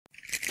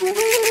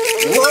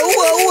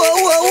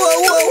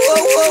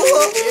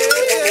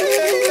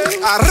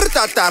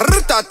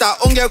Artata,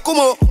 Ungiekum.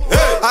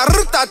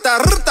 Artata,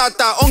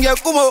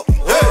 Ungiekum.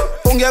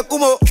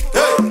 Ungiekum.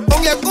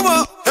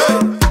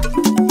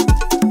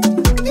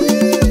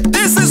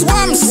 This is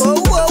Wams.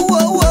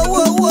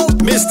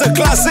 Mr.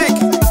 Classic.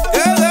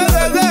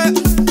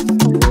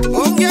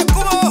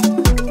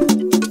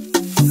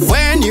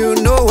 When you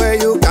know where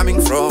you're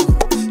coming from,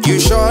 you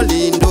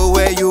surely know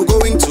where you're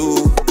going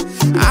to.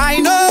 I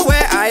know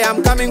where I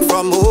am coming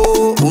from.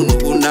 Oh,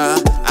 Unah,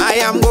 I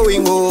am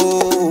going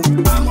home.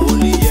 I'm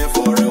only here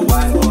for a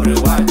while,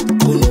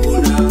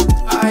 Unah,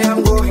 I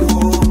am going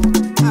home.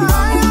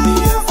 I'm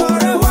only here for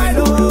a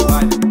while,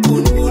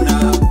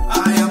 Unah,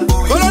 I am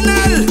going home.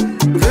 Colonel,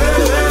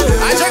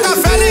 I check out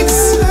Felix,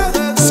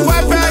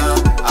 Square Peg,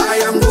 I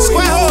am going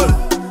Square Hole,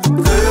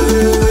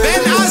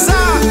 Ben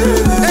Azar,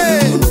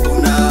 hey,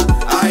 Unah,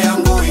 I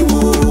am going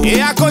home.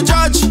 Iako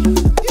George,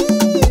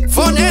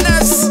 Von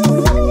Enes,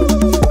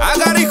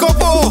 Agari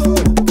Kopo,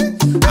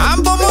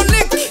 Ambo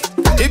Monique,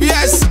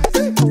 DBS,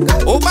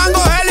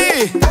 Obango Heli,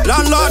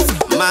 Landlord.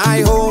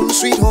 My home,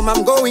 sweet home,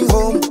 I'm going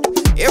home.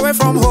 Away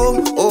from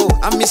home, oh,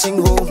 I'm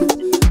missing home.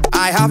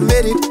 I have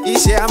made it,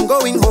 easy, I'm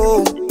going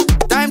home.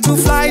 Time to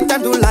fly,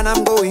 time to land,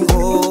 I'm going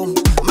home.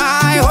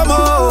 My home,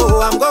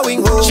 oh, I'm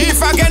going home.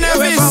 Chief again,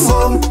 away from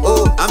home,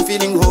 oh, I'm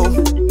feeling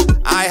home.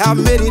 I have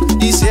made it,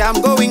 easy, I'm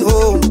going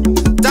home.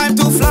 Time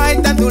to fly,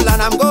 time to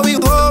land, I'm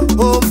going home,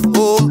 home.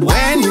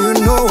 When you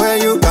know where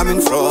you're coming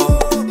from,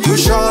 you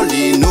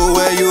surely know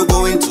where you're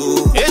going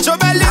to. I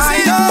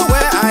know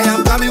where I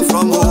am coming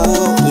from,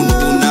 oh,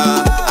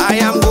 Unah, I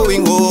am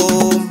going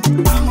home.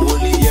 I'm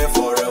only here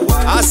for a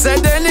while. I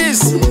said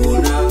Dennis,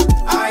 Unah,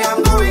 I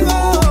am going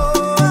home.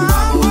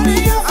 I'm only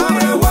here for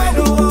a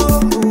while,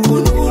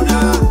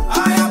 Unah,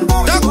 I am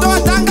going home.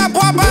 Dr. Tanga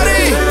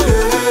Pwapari,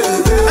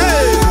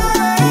 hey,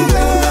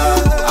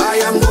 Unah, I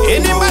am going home.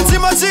 Inima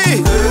Timothy,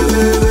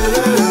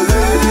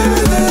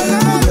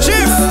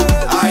 Chief,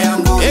 I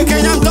am going home.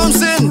 Kenyam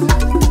Thompson,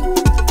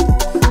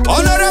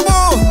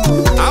 Honorable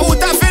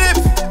Awuta Philip,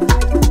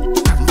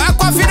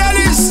 Bakwa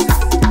Fidelis,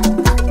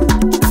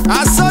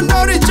 Asondo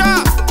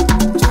Richard.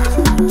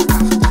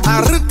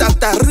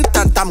 Arutata,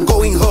 I'm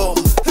going home.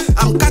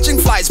 I'm catching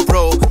flights,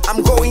 bro.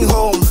 I'm going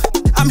home.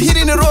 I'm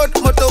hitting the road,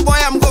 motorboy.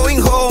 I'm going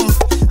home.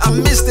 I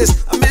miss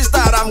this, I miss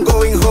that. I'm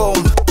going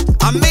home.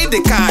 I made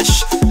the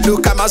cash.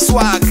 Look at my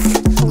swag.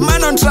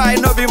 Man, don't try,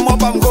 no be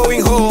mob. I'm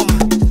going home.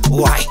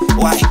 Why?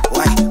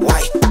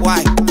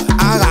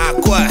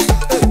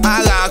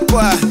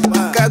 Agakwa,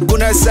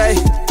 kakuna say,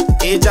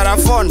 ijara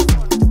phone,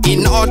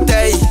 in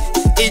otay,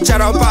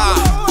 ijara ba,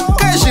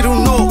 kashiru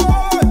no,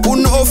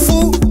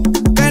 unofu,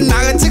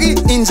 kanagati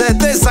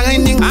injete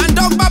sangining, and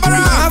dog babara,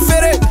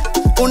 afere,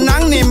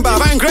 unang nimba,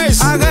 fine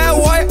grace, aga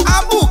why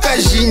abu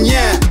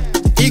kajinye,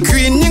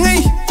 ikwin